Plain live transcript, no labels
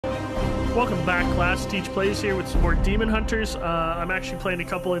Welcome back, class. TeacherPlays here with some more Daemonhunters. I'm actually playing a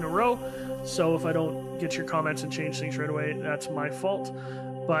couple in a row, so if I don't get your comments and change things right away, that's my fault.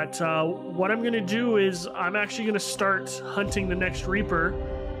 But what I'm going to do is I'm actually going to start hunting the next Reaper,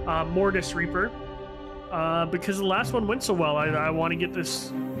 Mortis Reaper, because the last one went so well. I want to get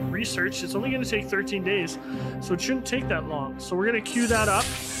this researched. It's only going to take 13 days, so it shouldn't take that long. So we're going to queue that up.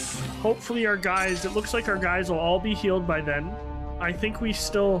 Hopefully our guys, it looks like our guys will all be healed by then. I think we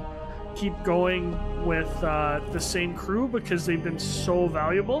still keep going with the same crew because they've been so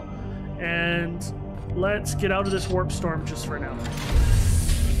valuable. And let's get out of this warp storm just for now.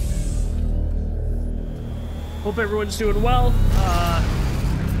 Hope everyone's doing well.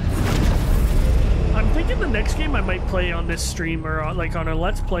 I'm thinking the next game I might play on this stream or like on a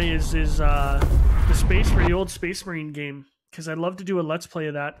Let's Play is the old Space Marine game, because I'd love to do a Let's Play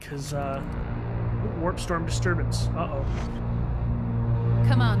of that because warp storm disturbance. Uh-oh.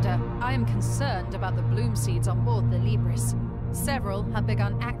 Commander, I am concerned about the bloom seeds on board the Libris. Several have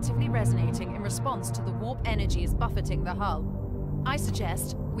begun actively resonating in response to the warp energies buffeting the hull. I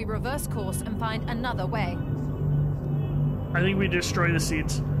suggest we reverse course and find another way. I think we destroy the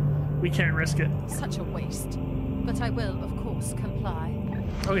seeds. We can't risk it. Such a waste. But I will, of course, comply.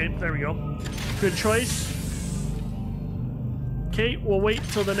 Okay, there we go. Good choice. Okay, we'll wait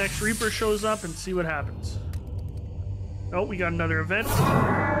till the next Reaper shows up and see what happens. Oh, we got another event.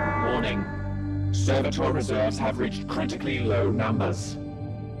 Warning. Servitor reserves have reached critically low numbers.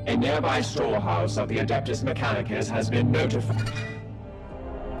 A nearby storehouse of the Adeptus Mechanicus has been notified.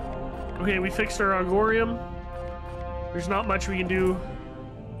 Okay, we fixed our Augorium. There's not much we can do.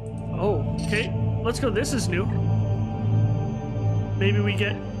 Oh, okay. Let's go. This is new. Maybe we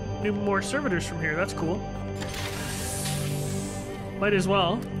get more servitors from here. That's cool. Might as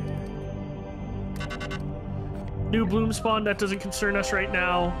well. New bloom spawn, that doesn't concern us right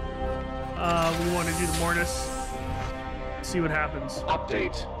now. We want to do the Mortis. See what happens.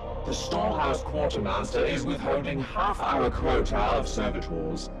 Update. The storehouse quartermaster is withholding half our quota of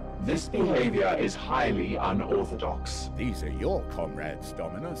servitors. This behavior is highly unorthodox. These are your comrades,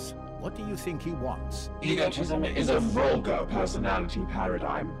 Dominus. What do you think he wants? Egotism is a vulgar personality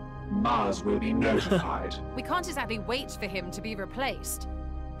paradigm. Mars will be notified. We can't exactly wait for him to be replaced.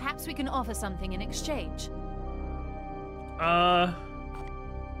 Perhaps we can offer something in exchange.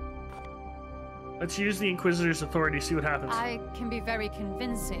 Let's use the Inquisitor's authority, see what happens. I can be very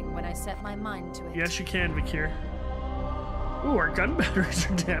convincing when I set my mind to it. Yes, you can, Vakir. Ooh, our gun batteries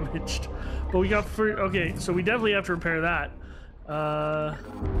are damaged. But we got okay, so we definitely have to repair that.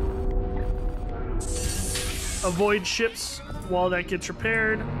 Avoid ships while that gets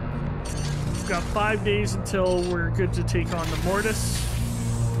repaired. We've got 5 days until we're good to take on the Mortis.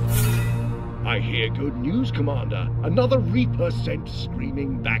 I hear good news, Commander. Another Reaper sent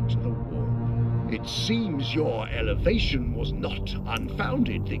screaming back to the warp. It seems your elevation was not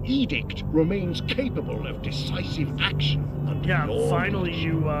unfounded. The edict remains capable of decisive action under your finally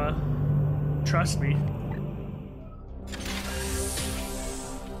you trust me.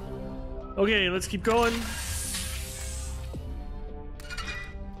 Okay, let's keep going.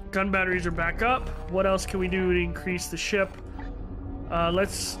 Gun batteries are back up. What else can we do to increase the ship?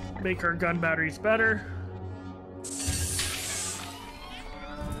 Let's make our gun batteries better.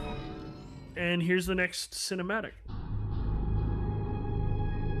 And here's the next cinematic.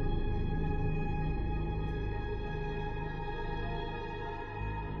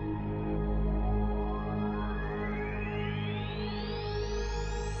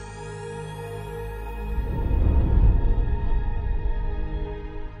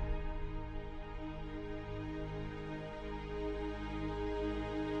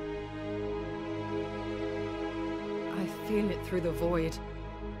 I feel it through the void.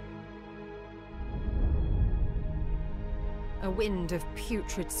 A wind of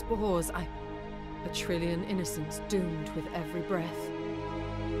putrid spores. A trillion innocents doomed with every breath.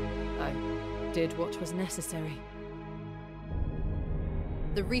 I did what was necessary.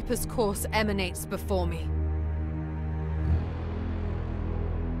 The Reaper's course emanates before me.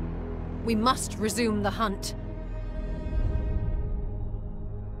 We must resume the hunt.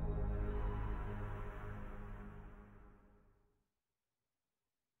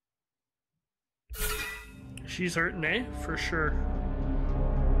 She's hurting, eh? For sure.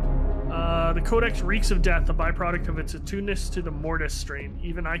 The Codex reeks of death, a byproduct of its attuneness to the Mortis strain.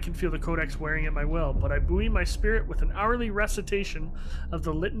 Even I can feel the Codex wearing at my will, but I buoy my spirit with an hourly recitation of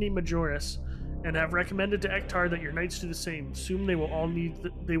the Litany Majoris, and have recommended to Ektar that your knights do the same. Soon they will all need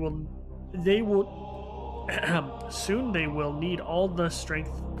soon they will need all the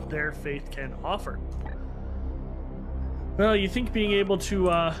strength their faith can offer. Well, you think being able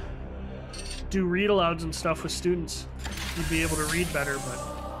to do read alouds and stuff with students, you'd be able to read better,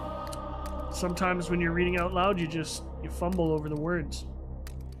 but sometimes when you're reading out loud, you fumble over the words.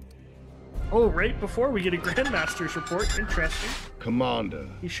 Oh, right before we get a Grandmaster's report. Interesting. Commander.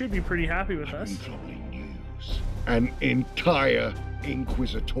 He should be pretty happy with us. Troubling news. An entire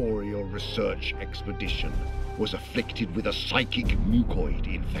inquisitorial research expedition was afflicted with a psychic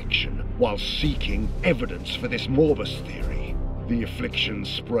mucoid infection while seeking evidence for this morbus theory. The affliction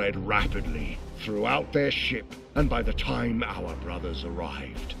spread rapidly throughout their ship, and by the time our brothers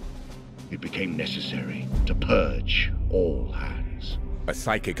arrived, it became necessary to purge all hands. A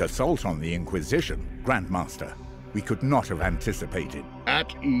psychic assault on the Inquisition, Grandmaster. We could not have anticipated.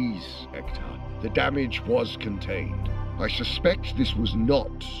 At ease, Hector. The damage was contained. I suspect this was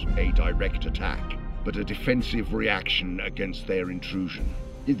not a direct attack, but a defensive reaction against their intrusion.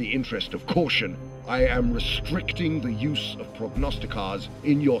 In the interest of caution, I am restricting the use of prognosticars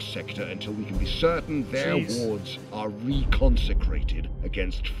in your sector until we can be certain their wards are reconsecrated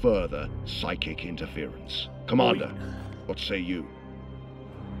against further psychic interference. Commander, what say you?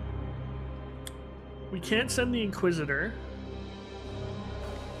 We can't send the Inquisitor.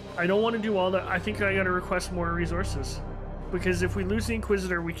 I don't want to do all that. I think I gotta request more resources. Because if we lose the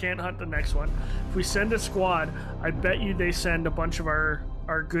Inquisitor, we can't hunt the next one. If we send a squad, I bet you they send a bunch of our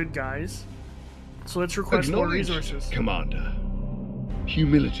good guys. So let's request more resources. Commander,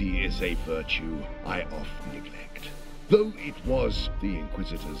 humility is a virtue I often neglect. Though it was the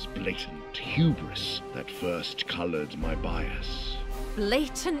Inquisitor's blatant hubris that first colored my bias.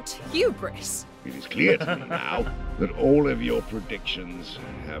 Blatant hubris? It is clear to me now that all of your predictions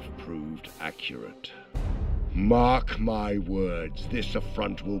have proved accurate. Mark my words, this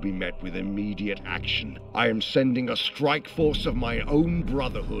affront will be met with immediate action. I am sending a strike force of my own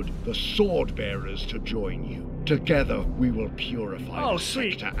brotherhood, the Sword Bearers, to join you. Together we will purify the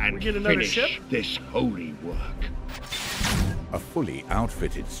sector and finish this holy work. A fully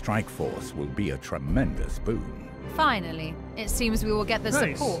outfitted strike force will be a tremendous boon. Finally, it seems we will get the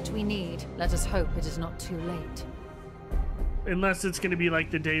support we need. Let us hope it is not too late. Unless it's going to be like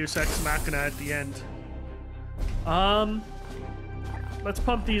the Deus Ex Machina at the end. Let's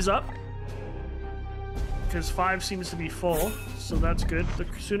pump these up. Because 5 seems to be full, so that's good. The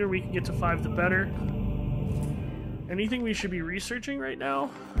sooner we can get to 5, the better. Anything we should be researching right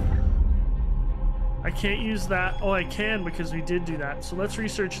now? I can't use that. Oh, I can because we did do that. So let's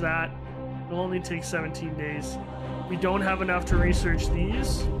research that. It'll only take 17 days. We don't have enough to research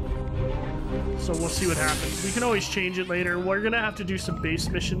these. So we'll see what happens. We can always change it later. We're going to have to do some base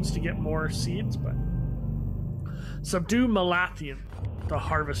missions to get more seeds, but... Subdue Malathian, the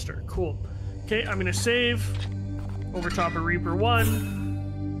Harvester. Cool. Okay, I'm going to save. Over top of Reaper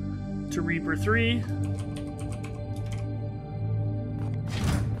 1 to Reaper 3.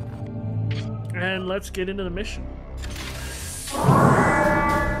 And let's get into the mission.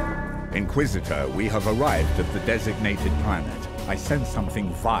 Inquisitor, we have arrived at the designated planet. I sense something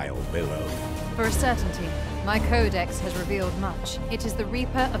vile below. For a certainty, my codex has revealed much. It is the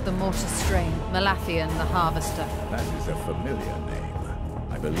Reaper of the Mortis strain, Malathian the Harvester. That is a familiar name.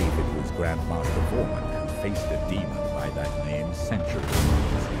 I believe it was Grandmaster Vorman who faced a demon by that name centuries ago.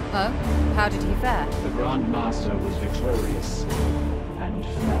 Oh? How did he fare? The Grandmaster was victorious and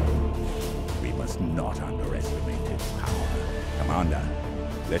fell. We must not underestimate its power. Commander,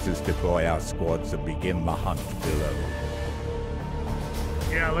 let us deploy our squads and begin the hunt below.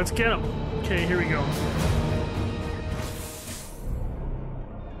 Yeah, let's get them. Okay, here we go.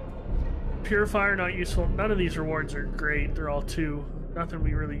 Purifier, not useful. None of these rewards are great. They're all 2. Nothing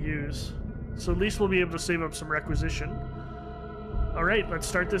we really use. So at least we'll be able to save up some requisition. Alright, let's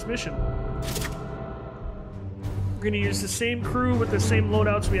start this mission. We're going to use the same crew with the same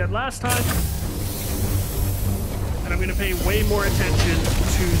loadouts we had last time. And I'm going to pay way more attention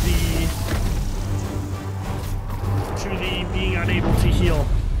to the being unable to heal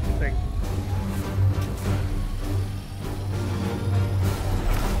thing.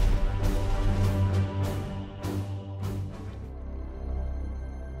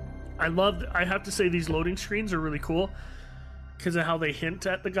 I have to say these loading screens are really cool because of how they hint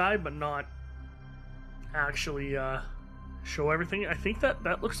at the guy but not actually show everything. I think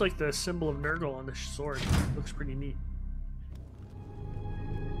that looks like the symbol of Nurgle on the sword. It looks pretty neat.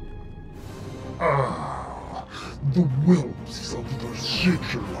 Ah, the whelps of the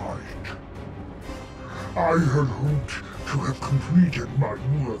Sigilite. I had hoped to have completed my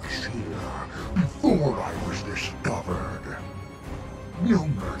works here before I was discovered. No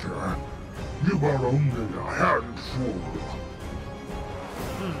matter, you are only a handful.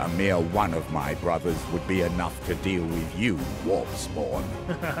 A mere one of my brothers would be enough to deal with you, warp spawn.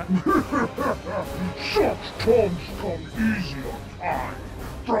 Such taunts come easy on I.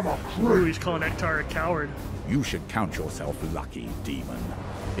 From a Ooh, he's calling Ektar a coward. You should count yourself lucky, demon.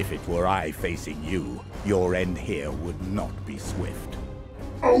 If it were I facing you, your end here would not be swift.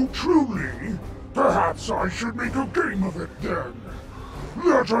 Oh, truly? Perhaps I should make a game of it then.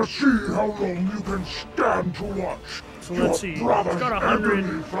 Let us see how long you can stand to watch. So let's see. Your brother's We've got 100.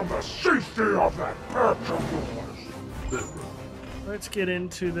 enemy from the safety of that perch of yours. Let's get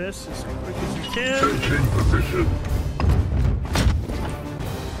into this as quick as we can. Taking position.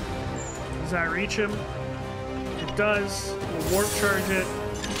 Does that reach him? It does. We'll warp charge it.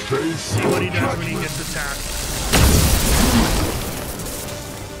 Face See what he does when he gets attacked.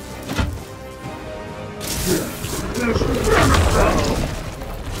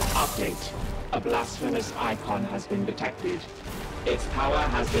 Update. A blasphemous icon has been detected. Its power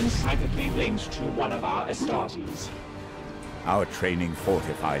has been psychically linked to one of our Astartes. Our training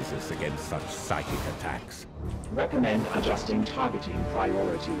fortifies us against such psychic attacks. Recommend adjusting targeting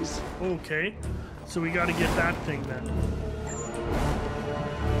priorities. Okay. So we gotta get that thing then.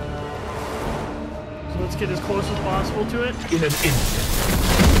 So let's get as close as possible to it. In an instant.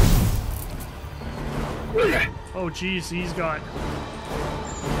 Oh geez, he's got...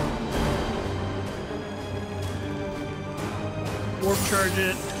 Warp charge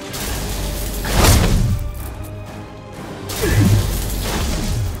it.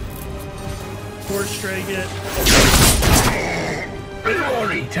 Force strike it.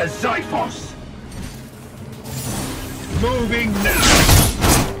 Glory to Xiphos! Moving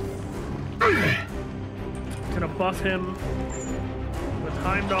now! Gonna buff him with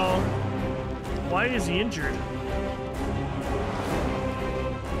Heimdall. Why is he injured?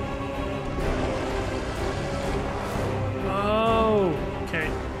 Oh, okay.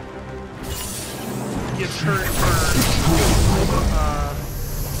 He gets hurt for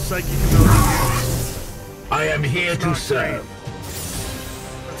psychic abilities. I am here to serve.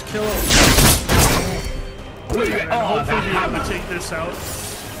 Let's kill him. We And are the hopefully be able hammer. to take this out.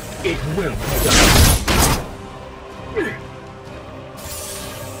 It will be done.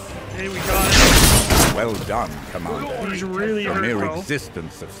 Okay, we got it. Well done, Commander. He's really The hurt mere though.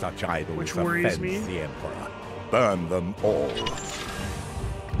 existence of such idols Which worries offends me. the Emperor. Burn them all.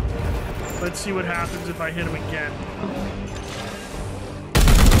 Let's see what happens if I hit him again.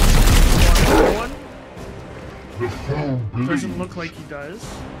 Want another one? Doesn't look like he does.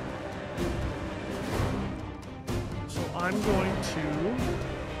 So I'm going to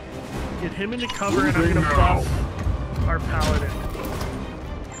get him into cover and I'm going to buff our paladin.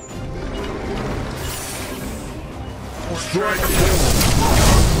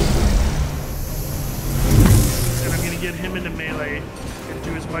 And I'm going to get him into melee and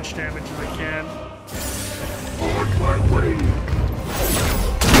do as much damage as I can. On my way.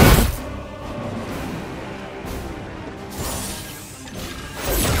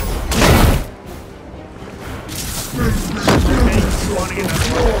 Okay, spawning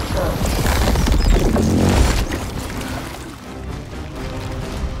another one.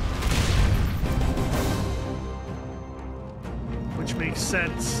 Which makes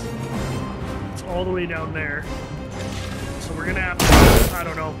sense. It's all the way down there. So we're gonna have to, I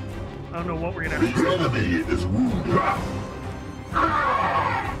don't know what we're gonna have to do. The enemy is wounded.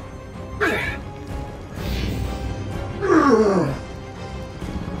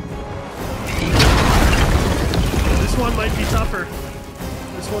 This one might be tougher.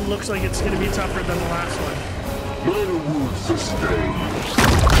 This one looks like it's gonna be tougher than the last one. Minor wounds sustained.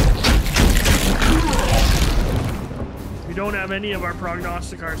 We don't have any of our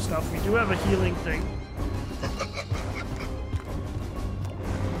prognosticar stuff. We do have a healing thing.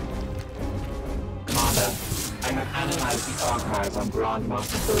 Commander, I have analyzed the archives on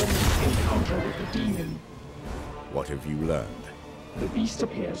Grandmaster Burnham's encounter with the demon. What have you learned? The beast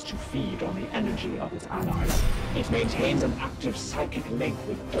appears to feed on the energy of its allies. It maintains an active psychic link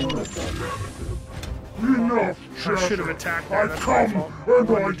with all of them. Enough, I should have attacked there. I That's my come fault. I and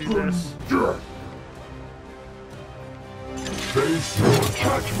I wanted to do this. death. Face your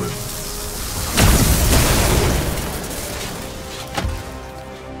judgment.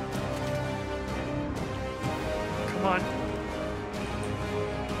 Come on.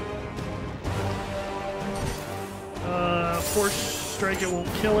 Force strike, it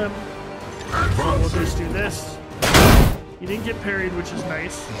won't kill him. So we'll just do this. He didn't get parried, which is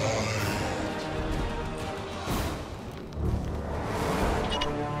nice.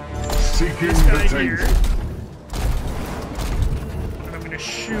 Seeking This guy the here. danger. And I'm gonna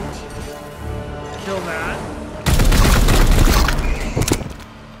shoot. Kill that.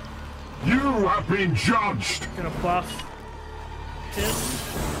 You have been judged! Gonna buff him.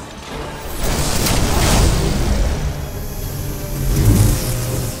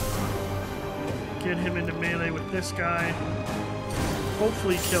 Get him into melee with this guy.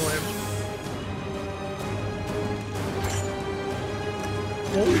 Hopefully kill him.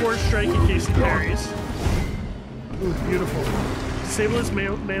 Won't force strike in case he parries. Ooh, beautiful. Disable his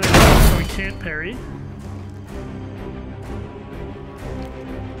melee so he can't parry.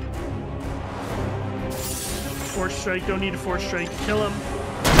 Force strike, don't need a force strike. Kill him.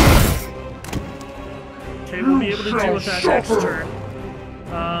 Okay, we'll be able to deal with that next turn.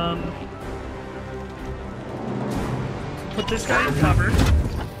 Put this guy in cover.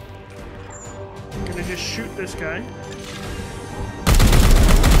 I'm gonna just shoot this guy.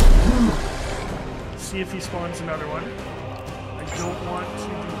 See if he spawns another one. I don't want to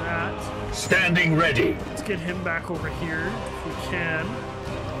do that. Standing ready. Let's get him back over here if we can.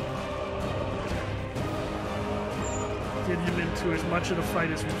 Get him into as much of the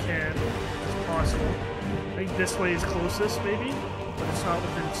fight as we can as possible. I think this way is closest, maybe, but it's not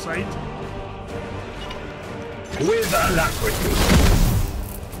within sight. With alacrity.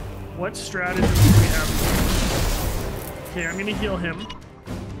 What strategies do we have? Okay, I'm gonna heal him.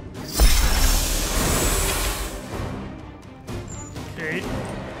 Okay,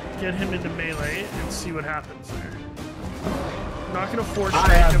 get him into melee and see what happens there. I'm not gonna force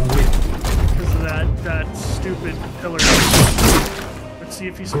strike him because of that stupid pillar. Let's see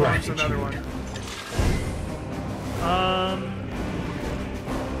if he spawns another one.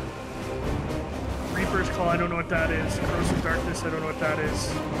 Reaper's Call, I don't know what that is. Corrosive Darkness, I don't know what that is.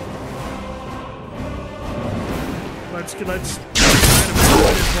 Let's kind of move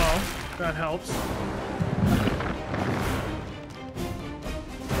it as well. That helps.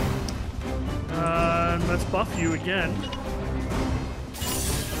 Let's buff you again.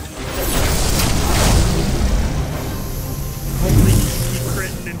 Hopefully you can keep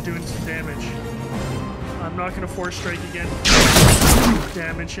critting and doing some damage. I'm not going to force strike again.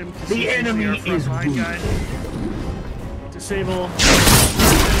 Damage him because the enemy is my guy. Disable.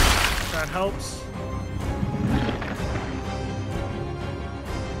 That helps.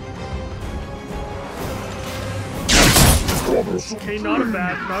 Okay, not a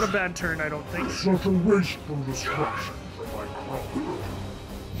bad turn, I don't think. Such a wasteful destruction for my crown.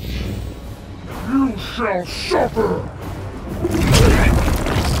 You shall suffer!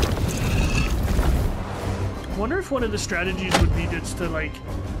 I wonder if one of the strategies would be just to, like,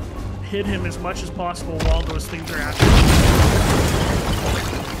 hit him as much as possible while those things are active.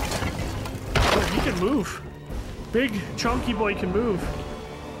 Oh, he can move. Big, chunky boy can move.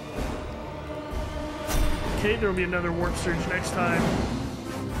 Okay, there will be another Warp Surge next time.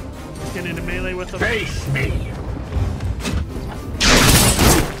 Let's get into melee with him. Face me!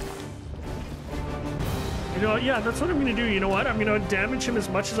 You know, yeah, that's what I'm going to do. You know what? I'm going to damage him as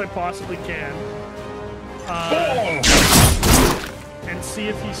much as I possibly can. And see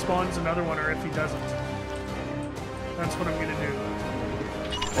if he spawns another one or if he doesn't. That's what I'm going to do.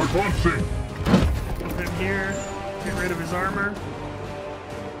 Advancing! Move him here. Get rid of his armor.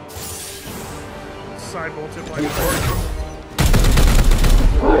 Side bolt it like that.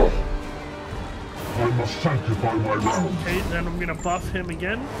 I must sanctify my realm. Okay, then I'm going to buff him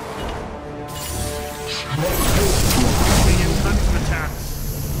again. Strike. Bring in tons of attacks.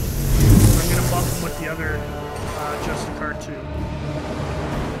 I'm going to buff him with the other Justin card too.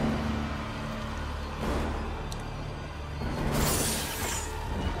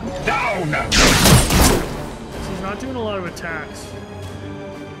 Down! So he's not doing a lot of attacks.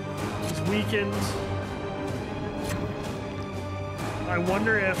 He's weakened. I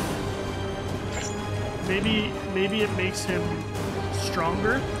wonder if maybe it makes him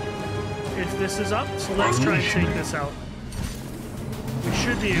stronger if this is up. So let's try and take this out. We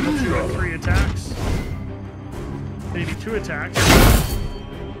should be able to with 3 attacks. Maybe 2 attacks.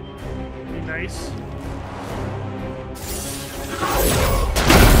 Be nice.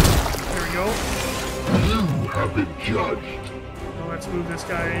 There we go. You have been judged. Now let's move this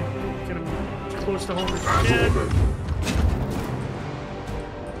guy. Get him as close to home as we can.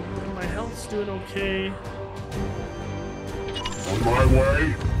 My health's doing okay. On my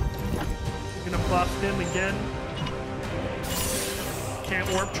way. I'm gonna buff him again. Can't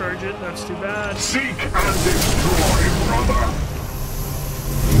warp charge it, that's too bad. Seek and destroy, brother.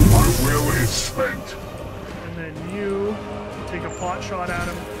 My will is spent. And then you take a pot shot at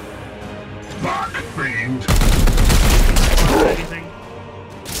him. Back, fiend. Not anything.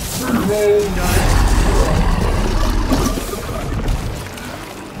 Reload. Done.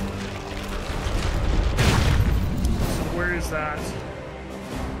 So where is that?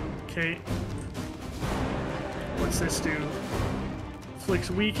 Okay,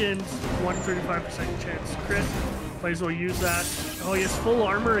 Inflicts weakened, 135% chance to crit. Might as well use that. Oh, he has full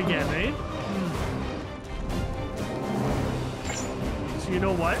armor again, eh? So you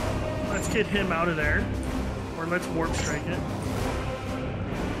know what? Let's get him out of there. Or let's warp strike it.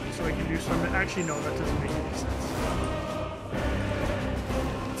 So I can do something. Actually, no, that doesn't make any sense.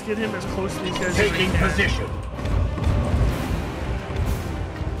 Let's get him as close to these guys as we can. Taking position.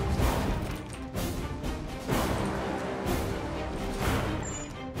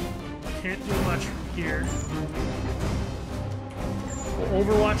 Can't do much from here. We'll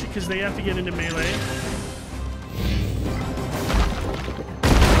overwatch it because they have to get into melee.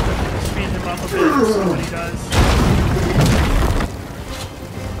 Speed him up a bit and see what he does.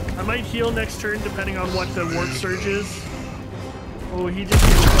 I might heal next turn depending on what the warp surge is. Oh, he just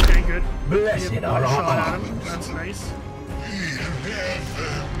gets okay, good. Blessed One are shot our at him. arms. That's nice.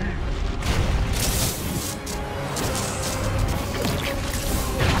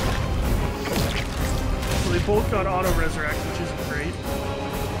 So they both got auto resurrect, which isn't great.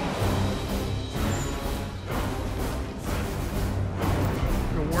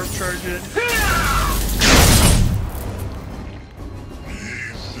 I'm gonna warp charge it.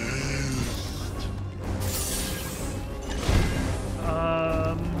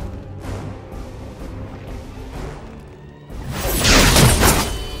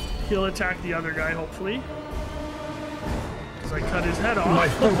 He'll attack the other guy, hopefully. Because I cut his head off. My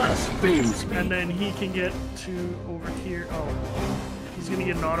focus fails me. And then he can get to over here. Oh. He's going to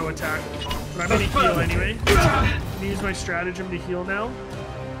get an auto attack. But I'm going to heal anyway. I'm going to use my stratagem to heal now.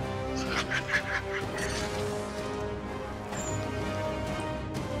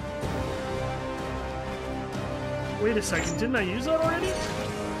 Wait a second. Didn't I use that already?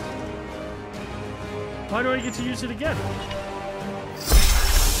 Why do I get to use it again?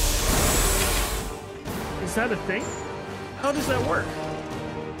 Is that a thing? How does that work?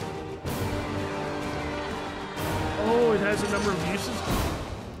 Oh, it has a number of uses.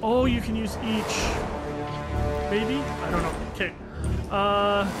 Oh, you can use each. Maybe? I don't know. Okay.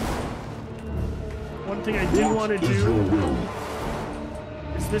 One thing I did want to do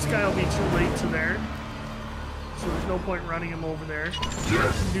is this guy will be too late to there. So there's no point running him over there.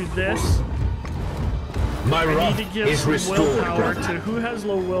 Do this. My I need wrath to give is some restored, willpower brother. to who has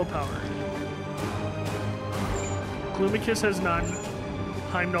low willpower. Gloomicus has none.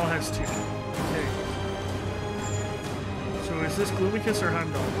 Heimdall has 2. Okay. So is this Gloomicus or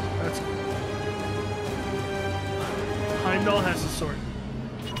Heimdall? That's Heimdall has a sword.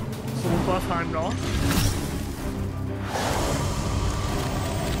 So we'll buff Heimdall.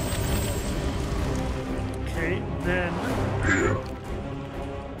 Okay, then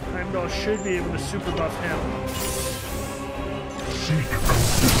Heimdall should be able to super buff him. Seek and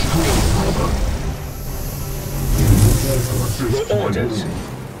destroy, brother. Your orders.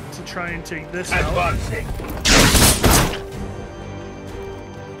 To try and take this out. Advancing.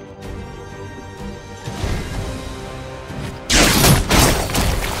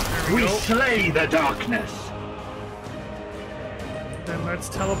 There we We go. slay the darkness. Then let's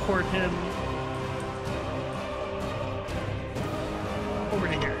teleport him over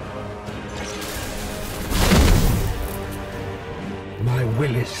to here. My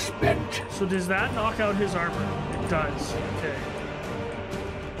will is spent. So does that knock out his armor? It does. Okay.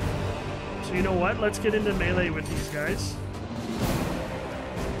 So you know what? Let's get into melee with these guys.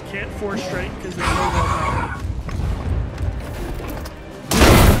 Can't force strike because there's no willpower.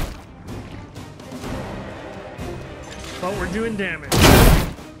 But we're doing damage.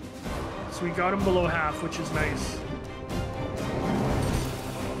 So we got him below half, which is nice.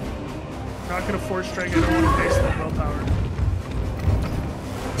 Not gonna force strike, I don't want to waste that willpower.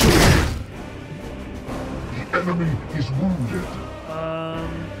 Enemy is wounded.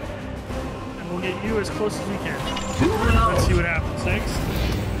 And we'll get you as close as we can. Let's see what happens next.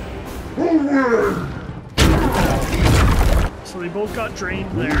 Forward! So they both got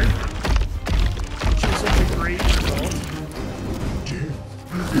drained there, which isn't a great result.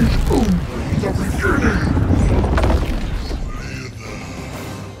 Death is only the beginning.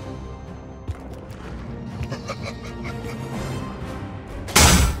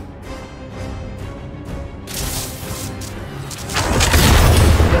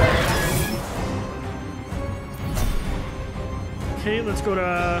 Okay, let's go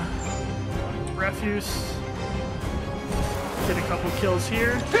to refuse. Get a couple kills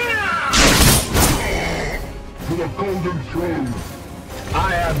here. To the golden throne.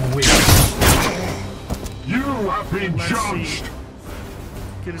 I am weak. You have been Let's see. judged.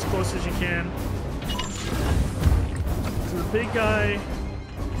 Get as close as you can. To the big guy.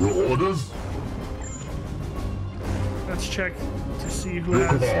 Your orders? Let's check to see who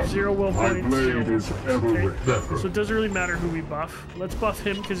has 0 will points. My blade is ever better. So it doesn't really matter who we buff. Let's buff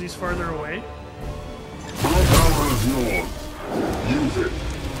him because he's farther away. My power is yours. Use it.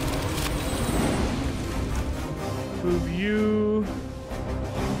 Move you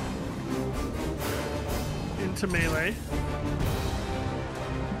into melee.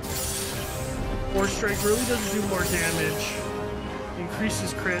 Force strike really doesn't do more damage.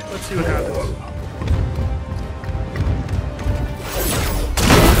 Increases crit. Let's see what happens.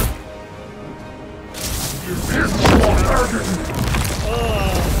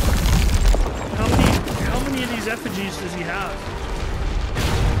 How many of these effigies does he have?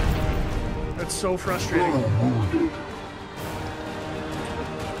 That's so frustrating.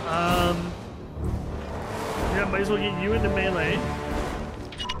 Yeah, might as well get you into melee.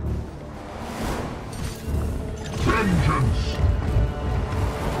 Vengeance.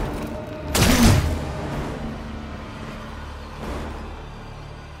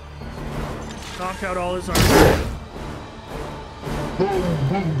 Knock out all his armor.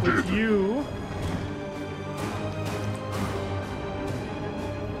 Wounded. With you.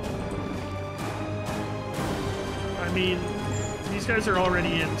 I mean, these guys are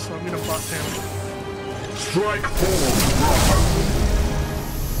already in, so I'm gonna buff him. Strike forward.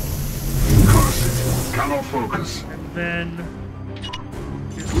 Curse it. Cannot focus. And then,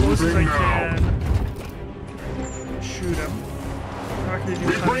 as close as I can, shoot him. Not gonna do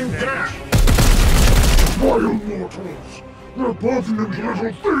a ton of damage. Vile mortals. Repugnant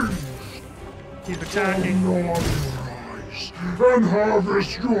little things. Keep attacking. Gnaw your eyes and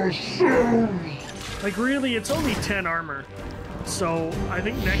harvest your souls. Like really, it's only 10 armor. So I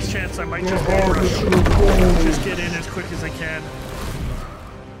think next chance I might The just harvest rush. of gold. Just get in as quick as I can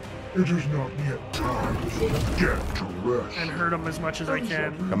It is not yet time for the dead to rest. and hurt him as much as I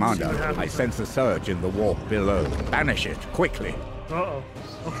can. See what Commander, happens. I sense a surge in the warp below. Banish it, quickly. Uh-oh.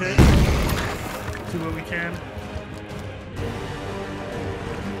 Okay. Do what we can.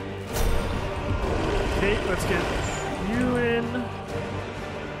 Okay, let's get you in.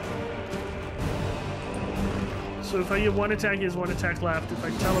 So if I get one attack, he has one attack left. If I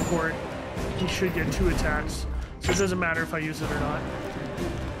teleport, he should get 2 attacks. So it doesn't matter if I use it or not.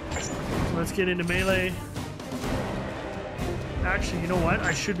 So let's get into melee. Actually, you know what?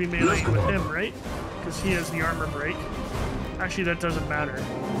 I should be meleeing with him, right? Because he has the armor break. Actually, that doesn't matter.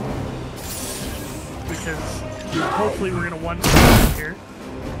 Because hopefully we're going to one-shot him here.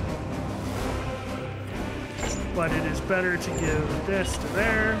 But it is better to give this to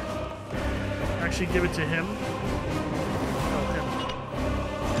there. Actually, give it to him. Oh, him.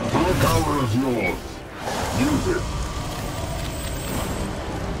 Our power is yours. Use it.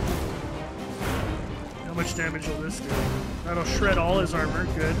 How much damage will this do? That'll shred all his armor.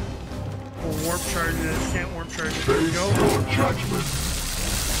 Good. We'll warp charge it. Can't warp charge it. There we Face go. your judgment.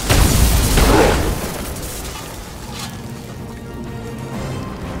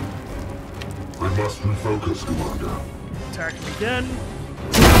 I must refocus, Commander. Attack him again.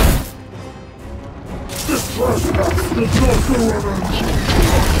 This trespass does not go unanswered.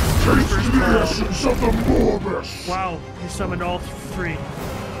 Taste the essence of the Morbus. Wow, he summoned all 3.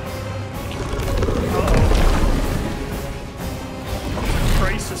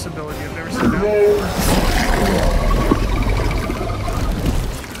 Crisis ability. I've never seen that.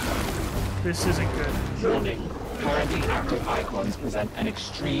 This isn't good. Warning. Currently active icons present an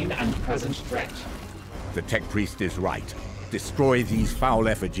extreme and present threat. The tech priest is right. Destroy these foul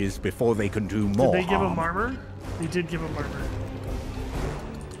effigies before they can do more Did they give harm. him armor? They did give him armor.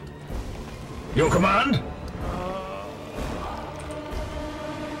 Your command?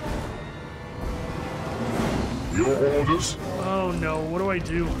 Your orders? Oh no, what do I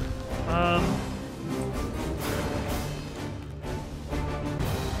do?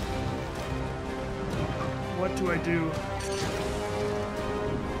 What do I do?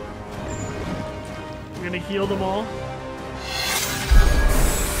 I'm gonna heal them all.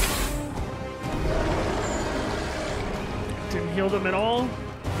 Didn't heal them at all,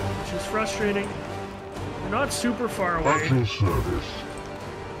 which is frustrating. They're not super far At away. your service.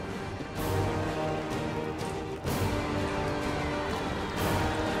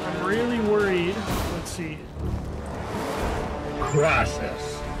 I'm really worried. Let's see.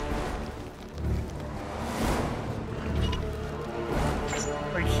 Crassus.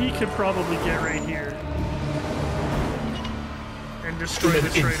 Like, he could probably get right here and destroy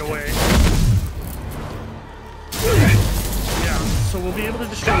it straight away. Yeah, so we'll be able to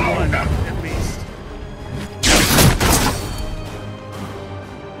destroy one at least.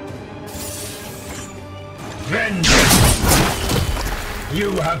 Vengeance!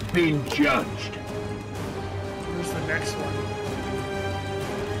 You have been judged. Where's the next next one?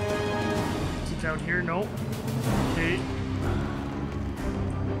 Is it down here? Nope. Okay.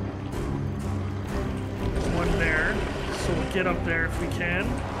 There's one there. So we'll get up there if we can.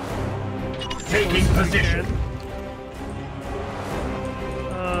 Taking position.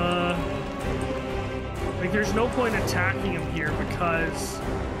 Like, there's no point attacking him here because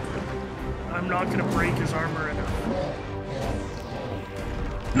I'm not going to break his armor enough.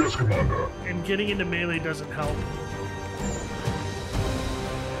 Yes, Commander. And getting into melee doesn't help.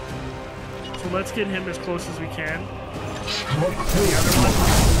 So let's get him as close as we can. The other one,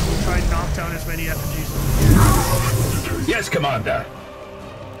 we'll try and knock down as many effigies as we can. Yes, Commander.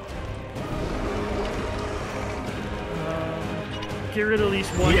 Get rid of at least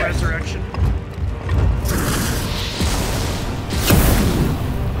one Yes. resurrection.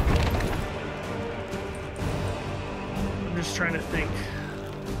 I'm just trying to think.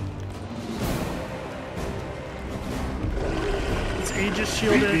 It's Aegis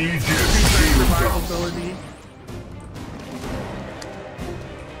shielded. The Aegis Increase shield our down. survivability.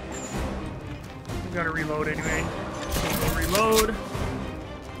 We gotta reload anyway. So we'll reload.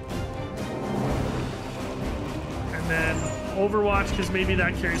 And then Overwatch, because maybe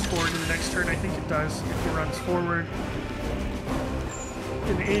that carries forward to the next turn. I think it does if he runs forward.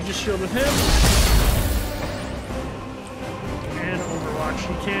 Get the Aegis shield with him. And Overwatch.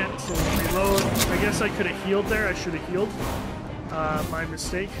 He can't, so we'll reload. I guess I could have healed there. I should have healed. My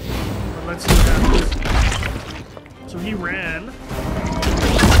mistake. But let's see what happens. So he ran.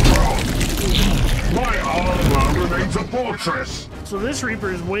 My armor remains a fortress. So this Reaper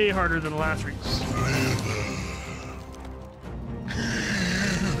is way harder than the last Reaper.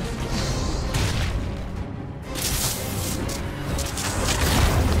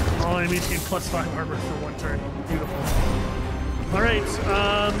 All enemies gain +5 armor for one turn. Beautiful. Alright,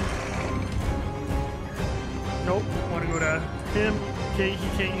 nope, want to go to him. Okay, he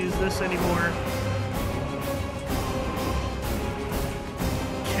can't use this anymore.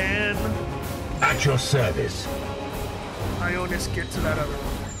 Can At your service. Ionis get to that other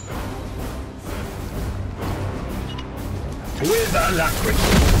one? With alacrity.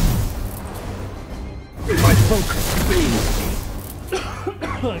 My focus, please.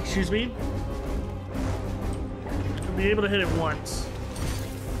 Excuse me. I'll be able to hit it once.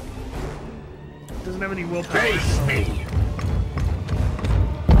 Doesn't have any willpower. Face me.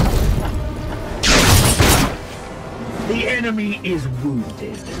 The enemy is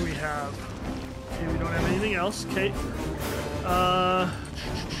wounded. What do we have? Okay, we don't have anything else. Okay.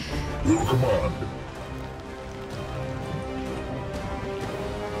 Your command.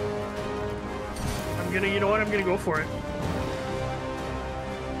 I'm gonna, you know what? I'm gonna go for it.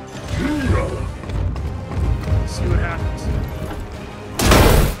 See what happens.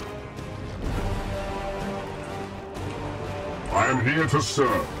 I am here to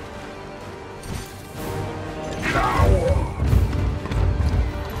serve. Cower.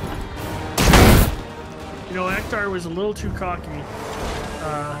 You know, Ektar was a little too cocky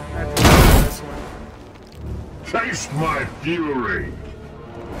at the end of this one. Taste my fury.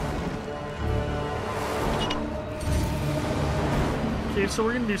 Okay, so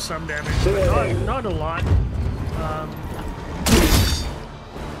we're gonna do some damage, but not a lot.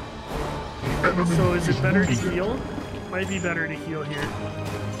 So is it better to heal? Might be better to heal here.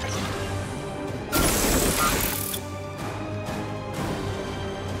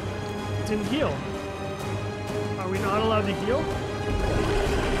 Didn't heal. Are we not allowed to heal?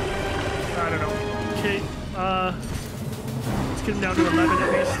 I don't know. Okay, let's get him down to 11 at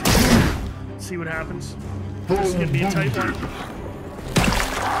least. See what happens. This is gonna be a tight one.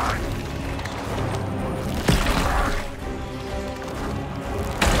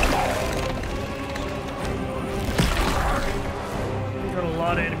 Got a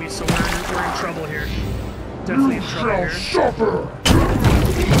lot of enemies, so we're in trouble here. Definitely in trouble here. Suffer.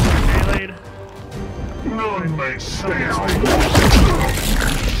 Meleeed. None may stand.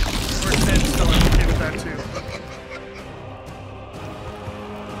 We're 10 still. I'm okay with that too.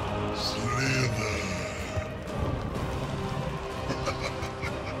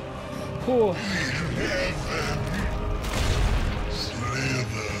 Cool.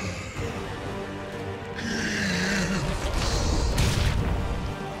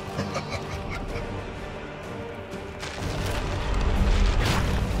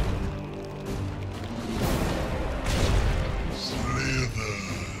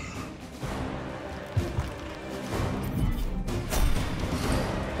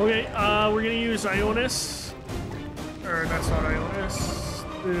 Okay, we're gonna use Ionis. Or that's not Ionis.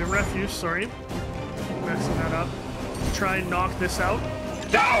 The refuse, sorry. Keep messing that up. Try and knock this out.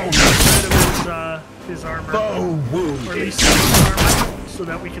 Down! Get rid of his his armor. Bow Or at least some of his armor, so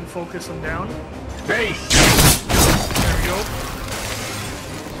that we can focus him down. Base. There we go.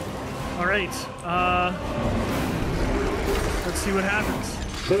 Alright, let's see what happens.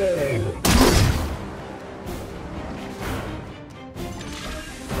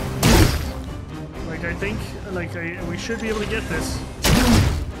 Like, I think, we should be able to get this.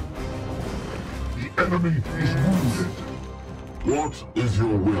 The enemy is wounded. What is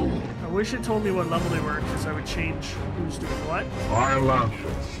your will? I wish it told me what level they were, because I would change who's doing what.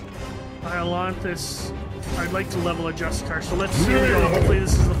 Iolanthus. I'd like to level adjust car, so let's see. Hopefully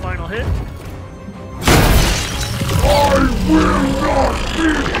this is the final hit. I will not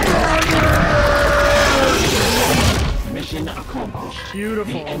be banished! Mission accomplished.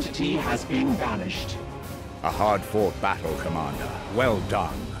 Beautiful. The entity has been banished. A hard-fought battle, Commander. Well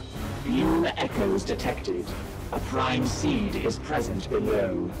done. Fume echoes detected. A prime seed is present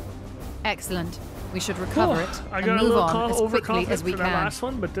below. Excellent. We should recover it I and got a move little on as quickly as overconfident we for that can. last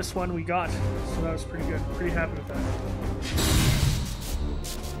one, but this one we got, so that was pretty good. Pretty happy with that.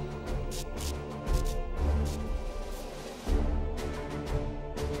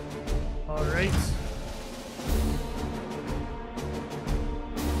 All right.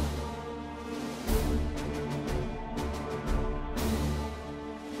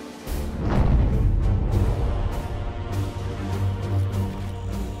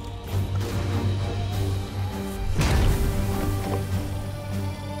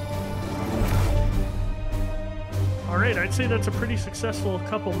 Alright, I'd say that's a pretty successful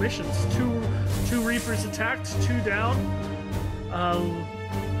couple missions. Two Reapers attacked, 2 down.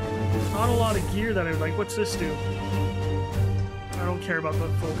 Not a lot of gear that I would like. What's this do? I don't care about the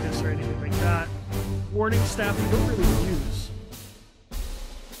focus or anything like that. Warning staff we don't really use.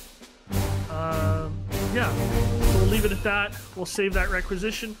 Yeah, so we'll leave it at that. We'll save that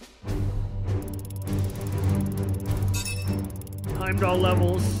requisition. Heimdall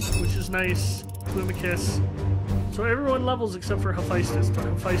levels, which is nice. Glumicus. So everyone levels except for Hephaestus, but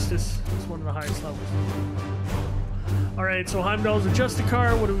Hephaestus is one of the highest levels. Alright, so Heimdall's a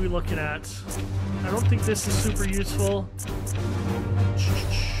Justicar. What are we looking at? I don't think this is super useful.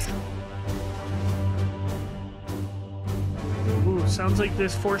 Ooh, sounds like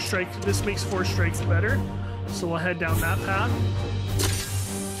this makes 4 strikes better. So we'll head down that path.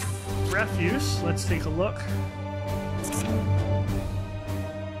 Refuse, let's take a look.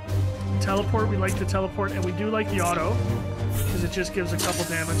 Teleport, we like the teleport, and we do like the auto, because it just gives a couple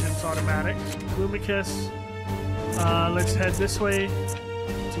damage and it's automatic. Glumicus, let's head this way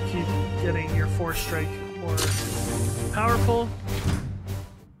to keep getting your 4 strike more powerful.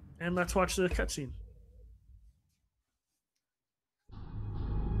 And let's watch the cutscene.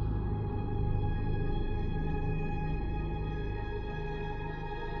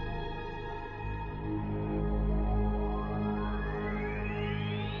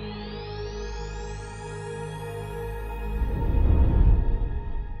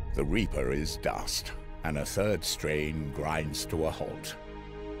 The Reaper is dust, and a third strain grinds to a halt.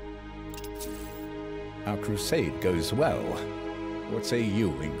 Our crusade goes well. What say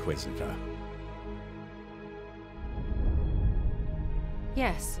you, Inquisitor?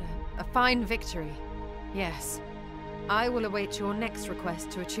 Yes, a fine victory. Yes. I will await your next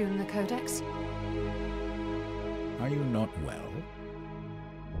request to attune the Codex. Are you not well?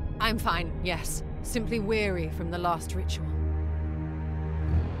 I'm fine, yes. Simply weary from the last ritual.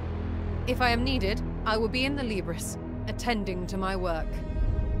 If I am needed, I will be in the Libris, attending to my work.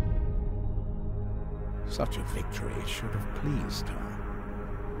 Such a victory should have pleased her.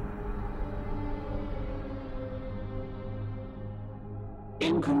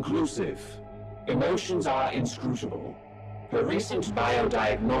 Inconclusive. Emotions are inscrutable. Her recent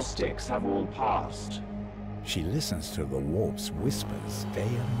biodiagnostics have all passed. She listens to the warp's whispers day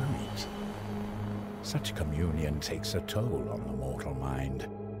and night. Such communion takes a toll on the mortal mind.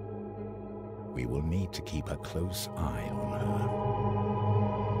 We will need to keep a close eye on her.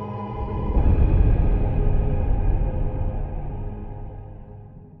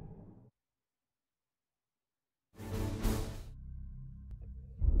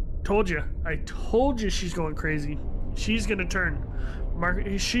 I told you she's going crazy. She's gonna turn.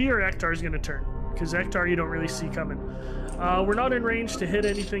 She or Ektar's gonna turn. Because Ektar you don't really see coming. We're not in range to hit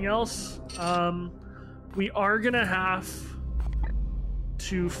anything else. We are gonna have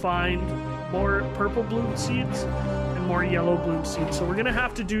to find more purple bloom seeds and more yellow bloom seeds. So we're gonna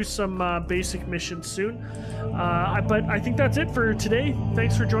have to do some basic missions soon. But I think that's it for today.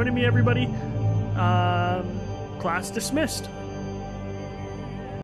 Thanks for joining me, everybody. Class dismissed.